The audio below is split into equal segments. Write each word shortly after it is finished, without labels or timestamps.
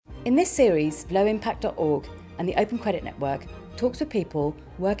In this series, lowimpact.org and the Open Credit Network talks with people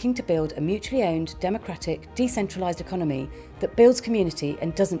working to build a mutually owned, democratic, decentralised economy that builds community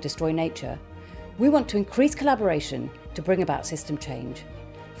and doesn't destroy nature. We want to increase collaboration to bring about system change.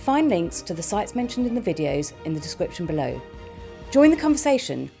 Find links to the sites mentioned in the videos in the description below. Join the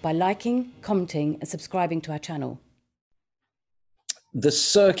conversation by liking, commenting and subscribing to our channel. The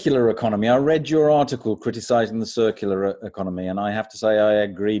circular economy. I read your article criticizing the circular economy, and I have to say I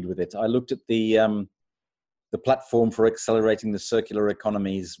agreed with it. I looked at the platform for accelerating the circular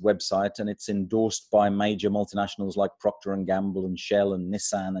economy's website, and it's endorsed by major multinationals like Procter & Gamble and Shell and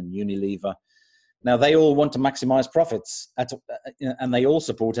Nissan and Unilever. Now, they all want to maximize profits, and they all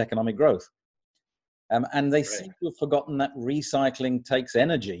support economic growth. And they seem to have forgotten that recycling takes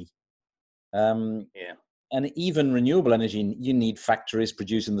energy. And even renewable energy, you need factories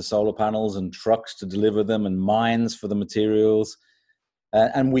producing the solar panels and trucks to deliver them and mines for the materials.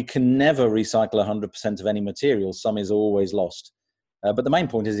 And we can never recycle 100% of any material. Some is always lost. But the main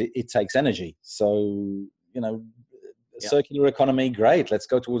point is it takes energy. So, circular economy, great. Let's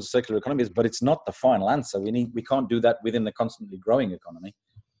go towards circular economy, but it's not the final answer. We can't do that within the constantly growing economy.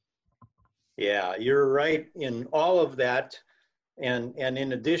 Yeah, you're right in all of that. And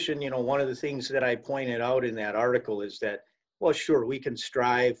in addition, one of the things that I pointed out in that article is that, well, sure, we can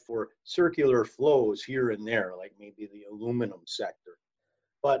strive for circular flows here and there, like maybe the aluminum sector.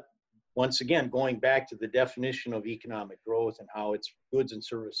 But once again, going back to the definition of economic growth and how it's goods and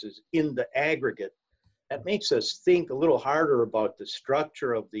services in the aggregate, that makes us think a little harder about the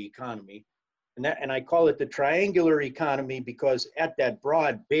structure of the economy. And I call it the triangular economy because at that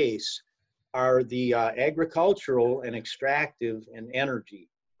broad base are the agricultural and extractive and energy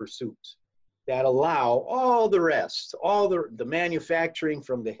pursuits that allow all the rest, all the manufacturing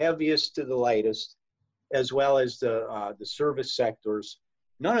from the heaviest to the lightest, as well as the service sectors.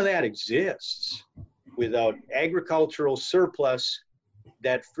 None of that exists without agricultural surplus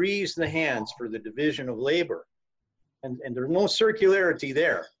that frees the hands for the division of labor. And there's no circularity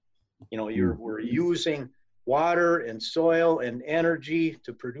there. We're using water and soil and energy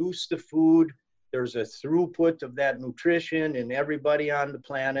to produce the food. There's a throughput of that nutrition in everybody on the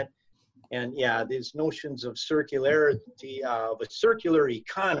planet. And yeah, these notions of circularity, of a circular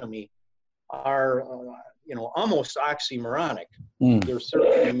economy are, almost oxymoronic. They're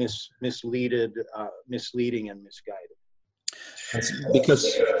certainly misleading and misguided. That's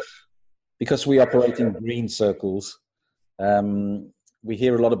because we operate in green circles, we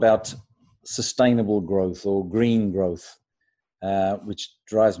hear a lot about sustainable growth or green growth, which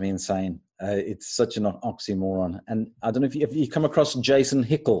drives me insane. It's such an oxymoron. And I don't know if you come across Jason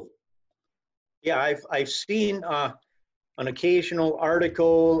Hickel. Yeah, I've seen an occasional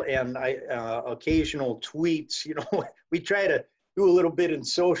article and occasional tweets. We try to do a little bit in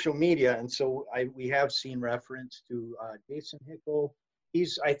social media, and so we have seen reference to Jason Hickel.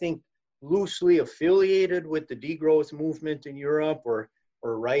 He's, I think, loosely affiliated with the degrowth movement in Europe, or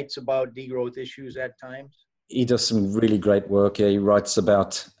writes about degrowth issues at times. He does some really great work. He writes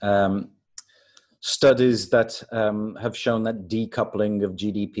about studies that have shown that decoupling of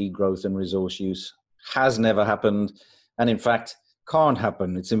GDP growth and resource use has never happened, and in fact can't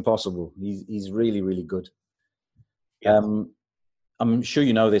happen. It's impossible. He's really, really good. Yeah. I'm sure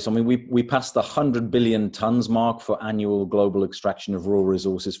you know this. I mean, we passed the 100 billion tons mark for annual global extraction of raw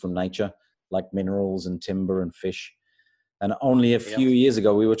resources from nature, like minerals and timber and fish. And only a few years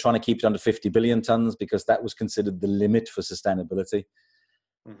ago, we were trying to keep it under 50 billion tons because that was considered the limit for sustainability.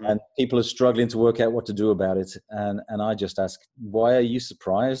 Mm-hmm. And people are struggling to work out what to do about it. And I just ask, why are you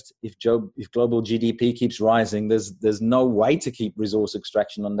surprised? If global GDP keeps rising, there's no way to keep resource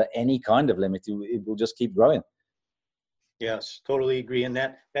extraction under any kind of limit. It will just keep growing. Yes, totally agree. And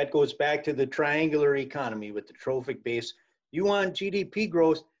that goes back to the triangular economy with the trophic base. You want GDP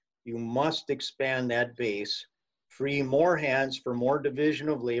growth, you must expand that base, free more hands for more division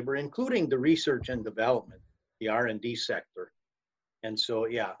of labor, including the research and development, the R&D sector. And so,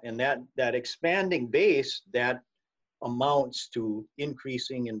 yeah, and that expanding base, that amounts to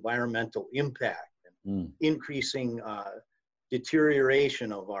increasing environmental impact and increasing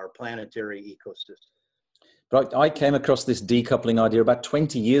deterioration of our planetary ecosystem. But I came across this decoupling idea about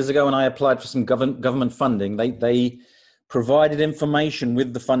 20 years ago, and I applied for some government funding. They provided information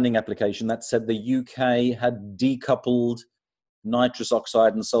with the funding application that said the UK had decoupled nitrous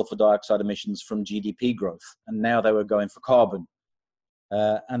oxide and sulfur dioxide emissions from GDP growth, and now they were going for carbon.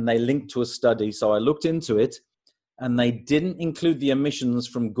 And they linked to a study, so I looked into it, and they didn't include the emissions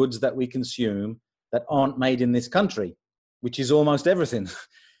from goods that we consume that aren't made in this country, which is almost everything.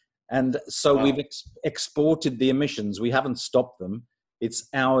 And so we've exported the emissions. We haven't stopped them. It's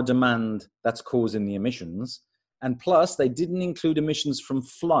our demand that's causing the emissions. And plus, they didn't include emissions from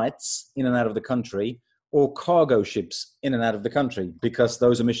flights in and out of the country or cargo ships in and out of the country, because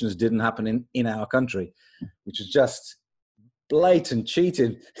those emissions didn't happen in our country, which is just blatant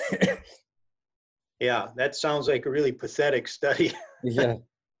cheating. Yeah, that sounds like a really pathetic study. Yeah.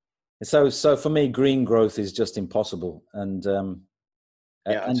 So for me, green growth is just impossible. And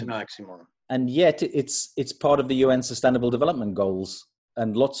it's an oxymoron. And yet it's part of the UN Sustainable Development Goals.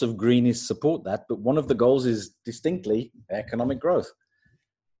 And lots of greenies support that. But one of the goals is distinctly economic growth.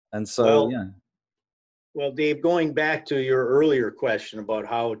 And so, Well, Dave, going back to your earlier question about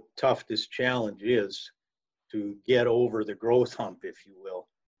how tough this challenge is to get over the growth hump, if you will,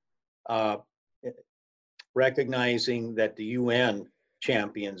 recognizing that the UN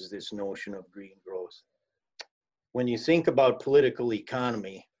champions this notion of green growth. When you think about political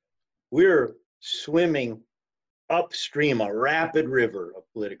economy, we're swimming upstream a rapid river of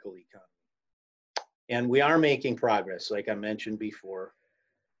political economy. And we are making progress, like I mentioned before.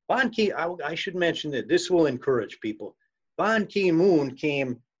 I should mention that this will encourage people. Ban Ki-moon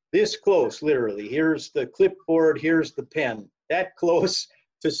came this close, literally. Here's the clipboard, here's the pen. That close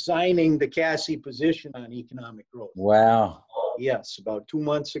to signing the CASI position on economic growth. Wow. Yes, about 2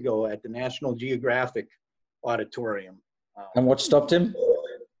 months ago at the National Geographic Auditorium. And what stopped him?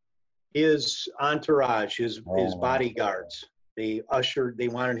 His entourage, his bodyguards. They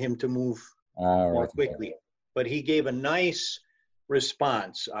wanted him to move more quickly. But he gave a nice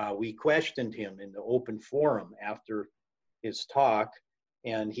response. We questioned him in the open forum after his talk,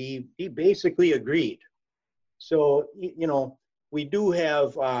 and he basically agreed. So, we do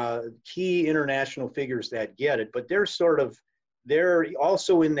have key international figures that get it, but they're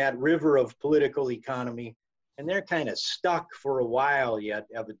also in that river of political economy, and they're kind of stuck for a while yet,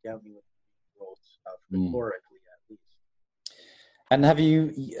 evidently, with growth, rhetorically at least. And have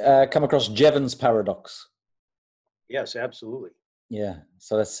you come across Jevons paradox? Yes, absolutely. Yeah,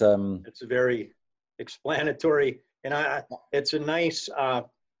 so that's it's a very explanatory, and it's a nice.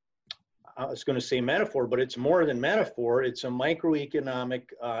 I was going to say metaphor, but it's more than metaphor. It's a microeconomic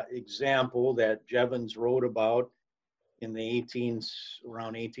example that Jevons wrote about in the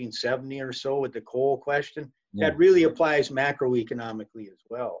around 1870 or so with the coal question. Yeah. That really applies macroeconomically as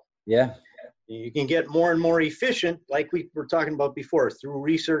well. Yeah. You can get more and more efficient, like we were talking about before, through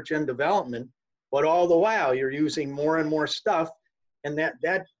research and development, but all the while you're using more and more stuff, and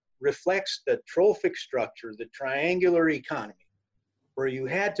that reflects the trophic structure, the triangular economy, where you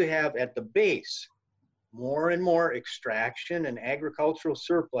had to have at the base more and more extraction and agricultural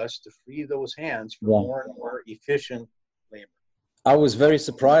surplus to free those hands for more and more efficient labor. I was very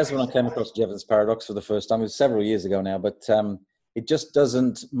surprised when I came across Jevons paradox for the first time. It was several years ago now, but it just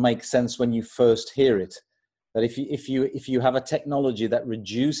doesn't make sense when you first hear it. That if you have a technology that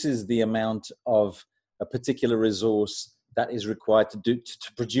reduces the amount of a particular resource that is required to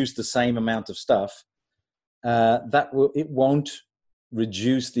produce the same amount of stuff, it won't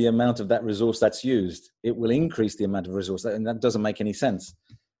reduce the amount of that resource that's used. It will increase the amount of resource, and that doesn't make any sense.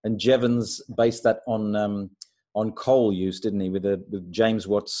 And Jevons based that on coal use, didn't he, with James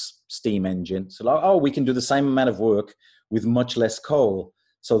Watt's steam engine? So we can do the same amount of work with much less coal,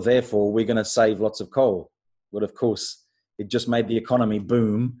 so therefore we're going to save lots of coal. But of course, it just made the economy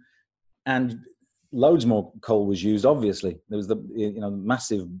boom, and loads more coal was used. Obviously, there was the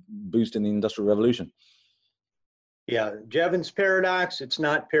massive boost in the Industrial Revolution. Yeah, Jevons paradox, it's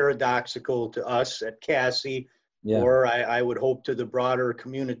not paradoxical to us at CASI, or I would hope to the broader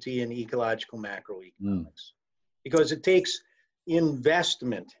community in ecological macroeconomics, because it takes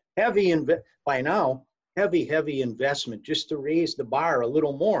investment, heavy investment just to raise the bar a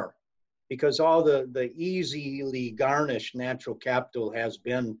little more, because all the easily garnished natural capital has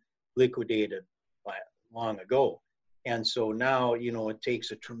been liquidated long ago. And so now, it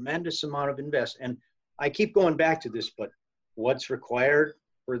takes a tremendous amount of investment. And I keep going back to this, but what's required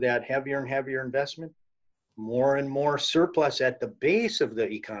for that heavier and heavier investment? More and more surplus at the base of the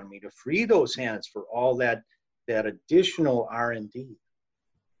economy to free those hands for all that additional R&D.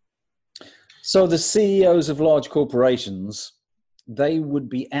 So the CEOs of large corporations, they would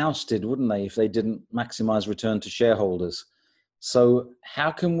be ousted, wouldn't they, if they didn't maximize return to shareholders? So how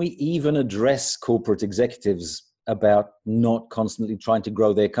can we even address corporate executives about not constantly trying to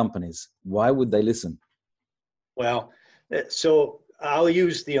grow their companies? Why would they listen? Well, so I'll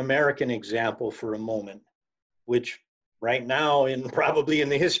use the American example for a moment, which right now, probably in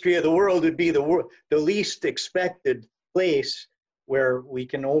the history of the world, would be the least expected place where we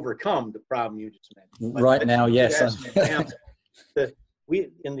can overcome the problem you just mentioned. Right now, yes. As an example,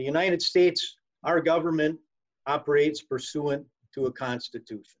 in the United States, our government operates pursuant to a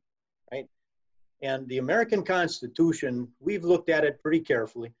constitution, right? And the American Constitution, we've looked at it pretty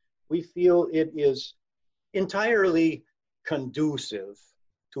carefully. We feel it is entirely conducive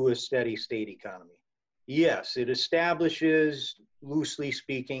to a steady state economy. Yes, it establishes, loosely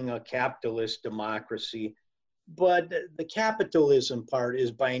speaking, a capitalist democracy, but the capitalism part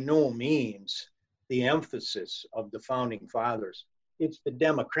is by no means the emphasis of the founding fathers. It's the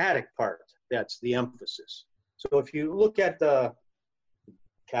democratic part that's the emphasis. So if you look at the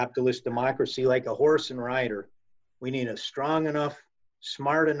capitalist democracy like a horse and rider, we need a strong enough,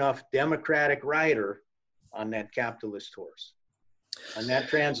 smart enough, democratic rider on that capitalist horse. And that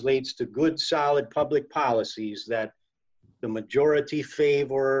translates to good, solid public policies that the majority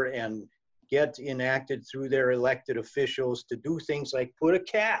favor and get enacted through their elected officials to do things like put a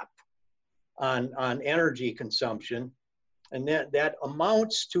cap on energy consumption. And that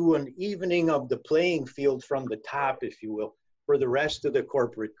amounts to an evening of the playing field from the top, if you will, for the rest of the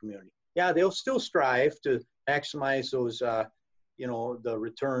corporate community. Yeah, they'll still strive to maximize those, the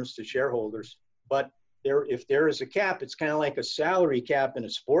returns to shareholders. But if there is a cap, it's kind of like a salary cap in a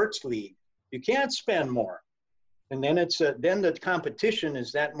sports league. You can't spend more. And then then the competition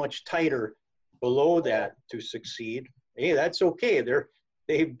is that much tighter below that to succeed. Hey, that's okay.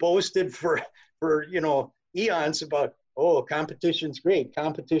 They boasted for eons about, oh, competition's great.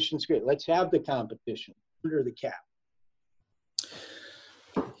 Competition's great. Let's have the competition under the cap.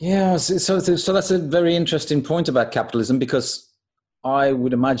 Yeah, so that's a very interesting point about capitalism, because I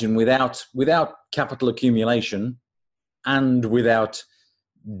would imagine without capital accumulation and without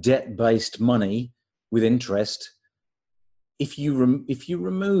debt-based money with interest, if you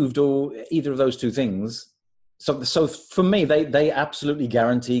removed either of those two things, so for me they absolutely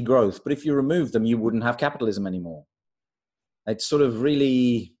guarantee growth. But if you remove them, you wouldn't have capitalism anymore. It's sort of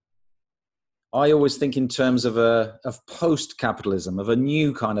really, I always think in terms of post-capitalism, of a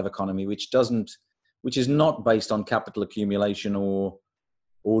new kind of economy which is not based on capital accumulation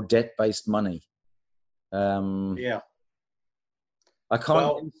or debt-based money. Yeah. I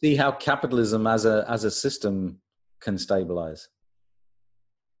can't see how capitalism as a system can stabilize.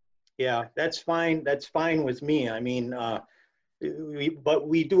 Yeah, that's fine. That's fine with me. I mean, but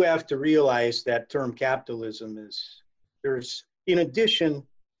we do have to realize that term capitalism there's, in addition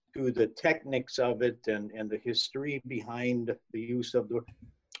to the techniques of it and the history behind the use of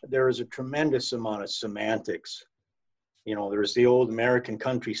there is a tremendous amount of semantics. There's the old American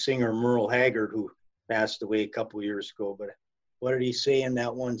country singer Merle Haggard, who passed away a couple of years ago. But what did he say in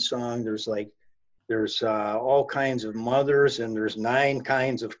that one song? There's all kinds of mothers and there's 9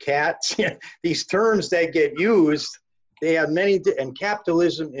 kinds of cats. These terms that get used, they have many, and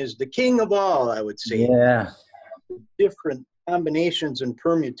capitalism is the king of all, I would say. Yeah. Different combinations and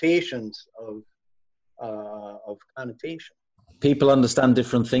permutations of connotation. People understand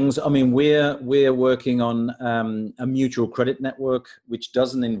different things. I mean, we're working on a mutual credit network, which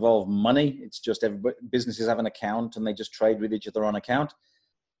doesn't involve money. It's just businesses have an account and they just trade with each other on account.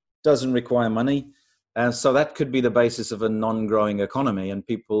 Doesn't require money. So that could be the basis of a non-growing economy. And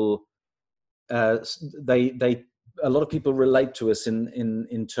people, a lot of people relate to us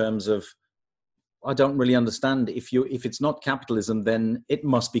in terms of, I don't really understand. If it's not capitalism, then it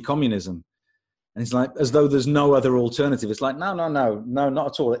must be communism. And it's like, as though there's no other alternative. It's like, no, not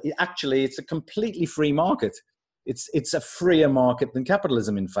at all. Actually, it's a completely free market. It's a freer market than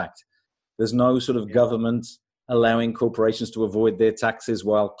capitalism, in fact. There's no sort of government allowing corporations to avoid their taxes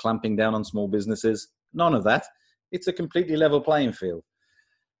while clamping down on small businesses. None of that. It's a completely level playing field.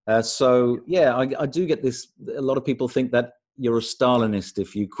 I do get this. A lot of people think that you're a Stalinist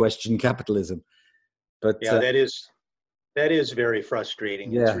if you question capitalism. But yeah, that is very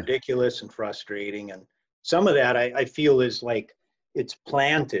frustrating. Yeah. It's ridiculous and frustrating. And some of that I feel is like it's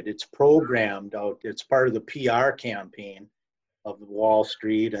planted, it's programmed out. It's part of the PR campaign of Wall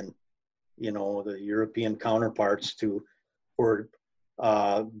Street and, the European counterparts to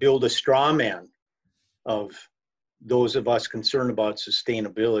build a straw man of those of us concerned about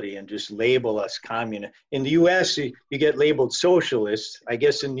sustainability and just label us communist. In the US, you get labeled socialist. I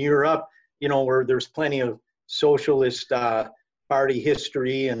guess in Europe, where there's plenty of socialist party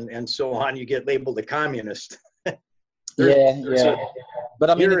history and so on, you get labeled a communist. But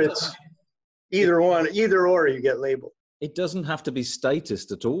I mean, here it's either or you get labeled. It doesn't have to be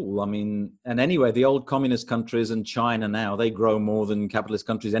statist at all. I mean, and anyway, the old communist countries and China now, they grow more than capitalist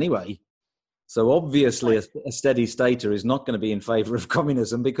countries anyway. So obviously a steady stater is not going to be in favor of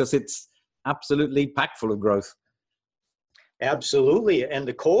communism because it's absolutely packed full of growth. Absolutely. And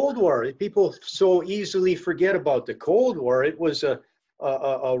the Cold War, people so easily forget about the Cold War. It was a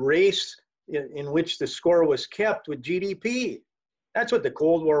race in which the score was kept with GDP. That's what the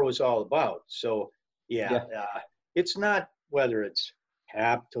Cold War was all about. So yeah, Yeah. it's not whether it's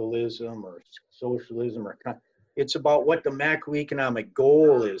capitalism or socialism it's about what the macroeconomic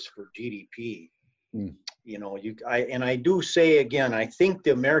goal is for GDP. Mm. You know, I do say again, I think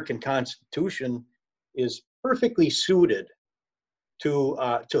the American Constitution is perfectly suited to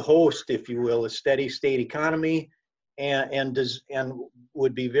host, if you will, a steady state economy, and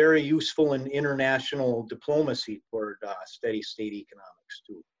would be very useful in international diplomacy toward steady state economics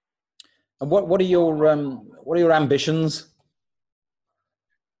too. And what are your ambitions?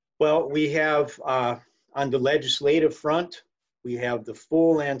 Well, we have on the legislative front, we have the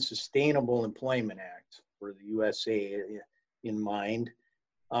Full and Sustainable Employment Act for the USA in mind.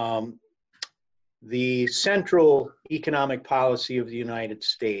 The central economic policy of the United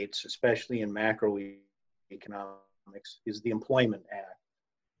States, especially in macroeconomics, is the Employment Act.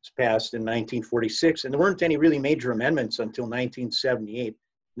 It's passed in 1946, and there weren't any really major amendments until 1978.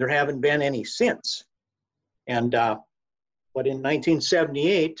 There haven't been any since. And but in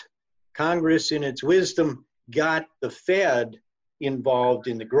 1978, Congress, in its wisdom, got the Fed involved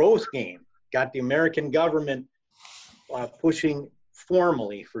in the growth game, got the American government pushing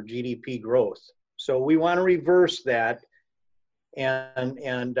formally for GDP growth. So we want to reverse that,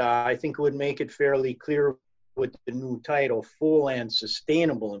 and I think it would make it fairly clear with the new title, Full and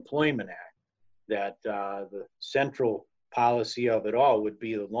Sustainable Employment Act, that the central policy of it all would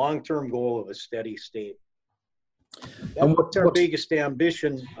be the long-term goal of a steady state. That's our biggest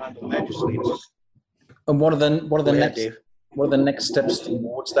ambition on the legislative. And what are the ahead, next Dave. what are the next steps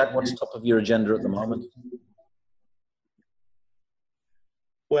towards that? What's top of your agenda at the moment?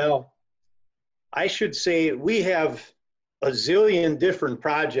 Well, I should say we have a zillion different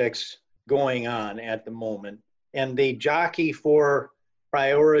projects going on at the moment, and they jockey for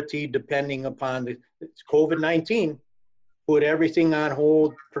priority depending upon the COVID-19 put everything on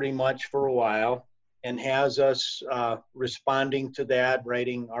hold pretty much for a while, and has us responding to that,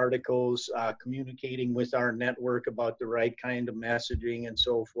 writing articles, communicating with our network about the right kind of messaging and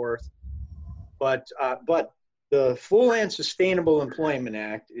so forth. But the Full and Sustainable Employment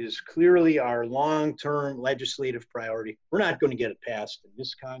Act is clearly our long-term legislative priority. We're not going to get it passed in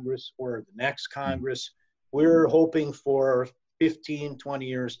this Congress or the next Congress. We're hoping for 15, 20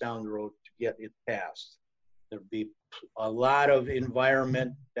 years down the road to get it passed. There'll be a lot of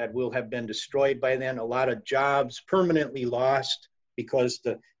environment that will have been destroyed by then, a lot of jobs permanently lost because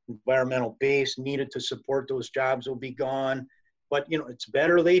the environmental base needed to support those jobs will be gone. But, you know, it's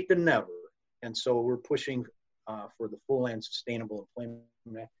better late than never. And so we're pushing for the Full and Sustainable Employment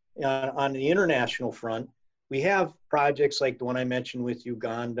Act. On the international front, we have projects like the one I mentioned with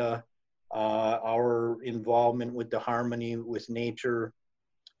Uganda, our involvement with the Harmony with Nature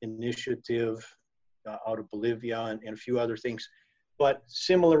initiative out of Bolivia, and a few other things. But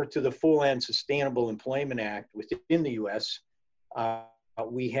similar to the Full and Sustainable Employment Act within the US,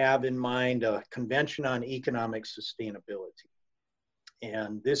 we have in mind a Convention on Economic Sustainability.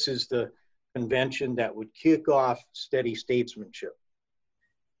 And this is the convention that would kick off steady statesmanship.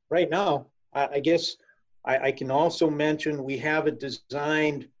 Right now, I guess I can also mention we have it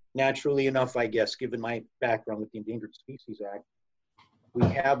designed, naturally enough, I guess, given my background with the Endangered Species Act, we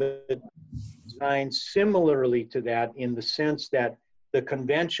have it designed similarly to that in the sense that the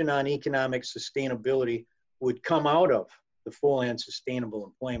Convention on Economic Sustainability would come out of the Full and Sustainable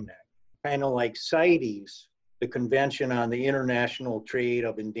Employment Act. Kind of like CITES, the Convention on the International Trade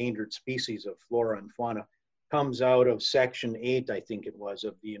of Endangered Species of Flora and Fauna, comes out of Section 8, I think it was,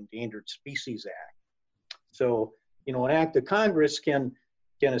 of the Endangered Species Act. So, you know, an act of Congress can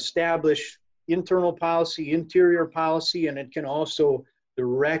establish internal policy, interior policy, and it can also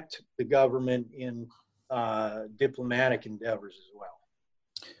direct the government in diplomatic endeavors as well.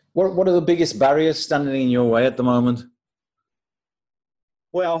 What are the biggest barriers standing in your way at the moment?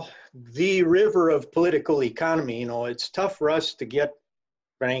 Well, the river of political economy, you know, it's tough for us to get,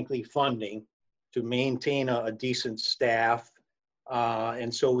 frankly, funding to maintain a decent staff.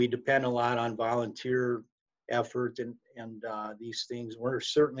 And so we depend a lot on volunteer effort and these things. We're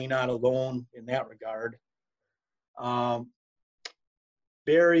certainly not alone in that regard.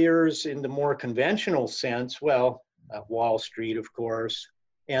 Barriers in the more conventional sense, well, Wall Street, of course,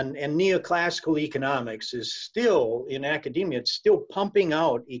 and neoclassical economics is still, in academia, it's still pumping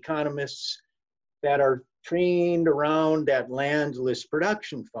out economists that are trained around that landless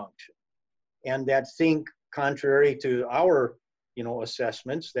production function and that think, contrary to our, you know,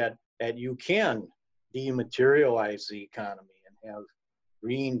 assessments, that you can dematerialize the economy and have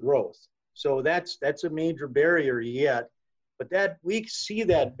green growth. So that's a major barrier yet, but that we see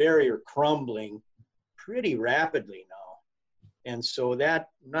that barrier crumbling pretty rapidly now. And so that,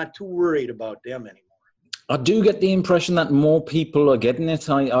 I'm not too worried about them anymore. I do get the impression that more people are getting it.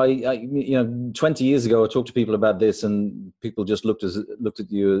 You know, 20 years ago, I talked to people about this, and people just looked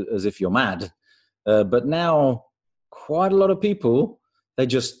at you as if you're mad. But now, quite a lot of people, they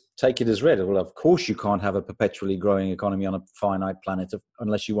just take it as read. Well, of course, you can't have a perpetually growing economy on a finite planet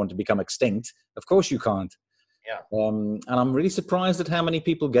unless you want to become extinct. Of course, you can't. Yeah. And I'm really surprised at how many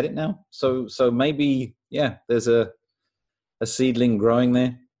people get it now. So maybe, yeah, there's a seedling growing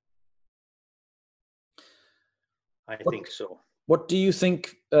there. I think so. What do you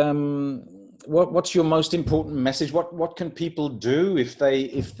think? What's your most important message? What can people do if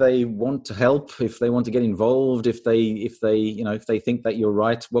they want to help, if they want to get involved, if they think that you're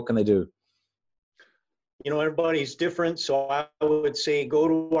right? What can they do? You know, everybody's different, so I would say go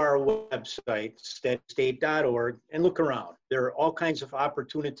to our website, steadystate.org, and look around. There are all kinds of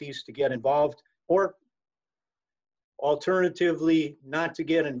opportunities to get involved, or alternatively, not to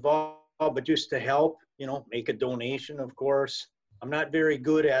get involved, but just to help. You know, make a donation, of course. I'm not very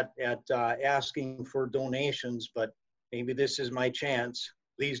good at asking for donations, but maybe this is my chance.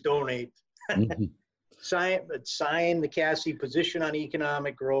 Please donate. Mm-hmm. Sign the CASI position on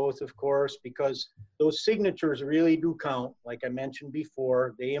economic growth, of course, because those signatures really do count. Like I mentioned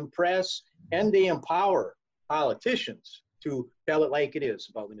before, they impress and they empower politicians to tell it like it is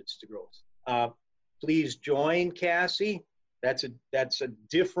about limits to growth. Please join CASI. That's a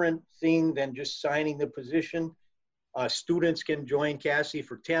different thing than just signing the position. Students can join CASI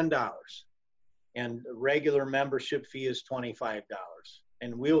for $10, and the regular membership fee is $25.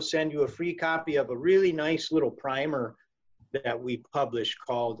 And we'll send you a free copy of a really nice little primer that we published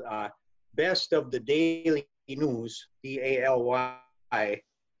called Best of the Daily News, DALY,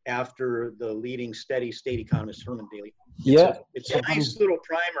 after the leading steady state economist Herman Daly. It's a nice little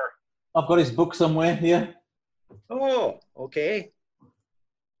primer. I've got his book somewhere here. Oh, okay.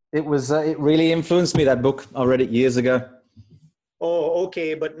 It really influenced me, that book. I read it years ago. Oh,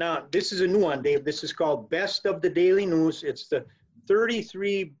 okay. But now this is a new one, Dave. This is called Best of the Daily News. It's the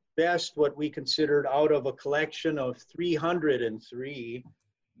 33 best, what we considered, out of a collection of 303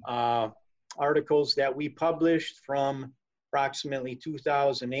 articles that we published from approximately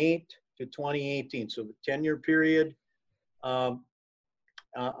 2008 to 2018. So the 10-year period. On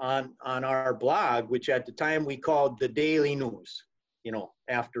our blog, which at the time we called the Daily News, you know,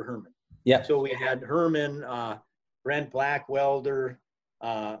 after Herman. Yeah. So we had Herman, Brent Blackwelder,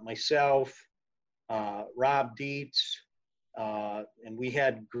 myself, Rob Dietz, and we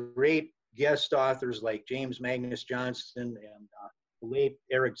had great guest authors like James Magnus Johnston and the late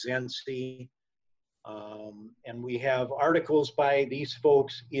Eric Zensi. And we have articles by these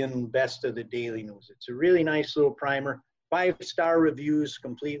folks in Best of the Daily News. It's a really nice little primer. 5-star reviews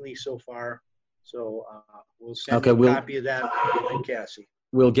completely so far. So we'll send you a copy of that to Cassie.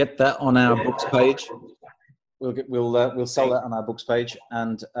 We'll get that on our books page. We'll sell that on our books page,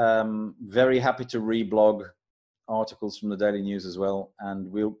 and very happy to reblog articles from the Daily News as well.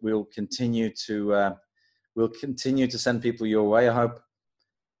 And we'll continue to send people your way, I hope.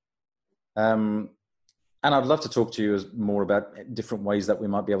 And I'd love to talk to you more about different ways that we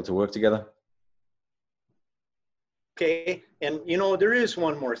might be able to work together. Okay, and you know, there is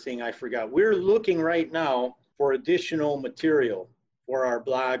one more thing I forgot. We're looking right now for additional material for our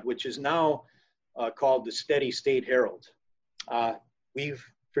blog, which is now called the Steady State Herald. We've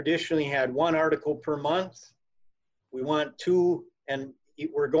traditionally had 1 article per month. We want 2, and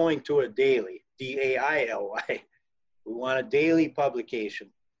we're going to a daily, DAILY. We want a daily publication.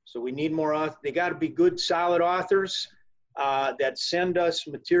 So we need more authors. They got to be good, solid authors that send us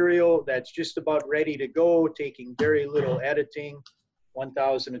material that's just about ready to go, taking very little editing,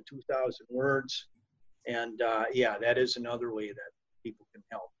 1,000 to 2,000 words. And yeah, that is another way that people can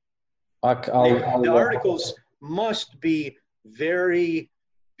help. The articles must be very,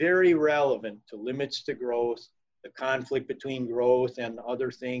 very relevant to limits to growth, the conflict between growth and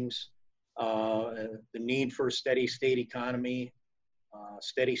other things, the need for a steady state economy,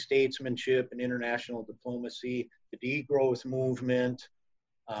 steady statesmanship and international diplomacy, the degrowth movement,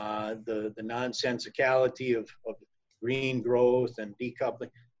 the nonsensicality of green growth and decoupling,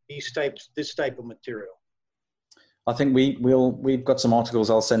 this type of material. I think we've got some articles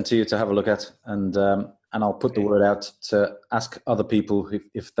I'll send to you to have a look at, and I'll put the word out to ask other people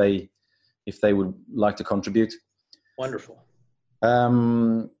if they would like to contribute. Wonderful.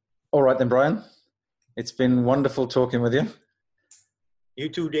 All right then, Brian. It's been wonderful talking with you. You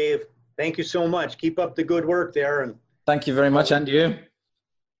too, Dave. Thank you so much. Keep up the good work there. And thank you very much, and you.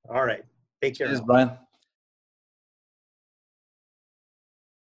 All right. Take care. Cheers, Brian.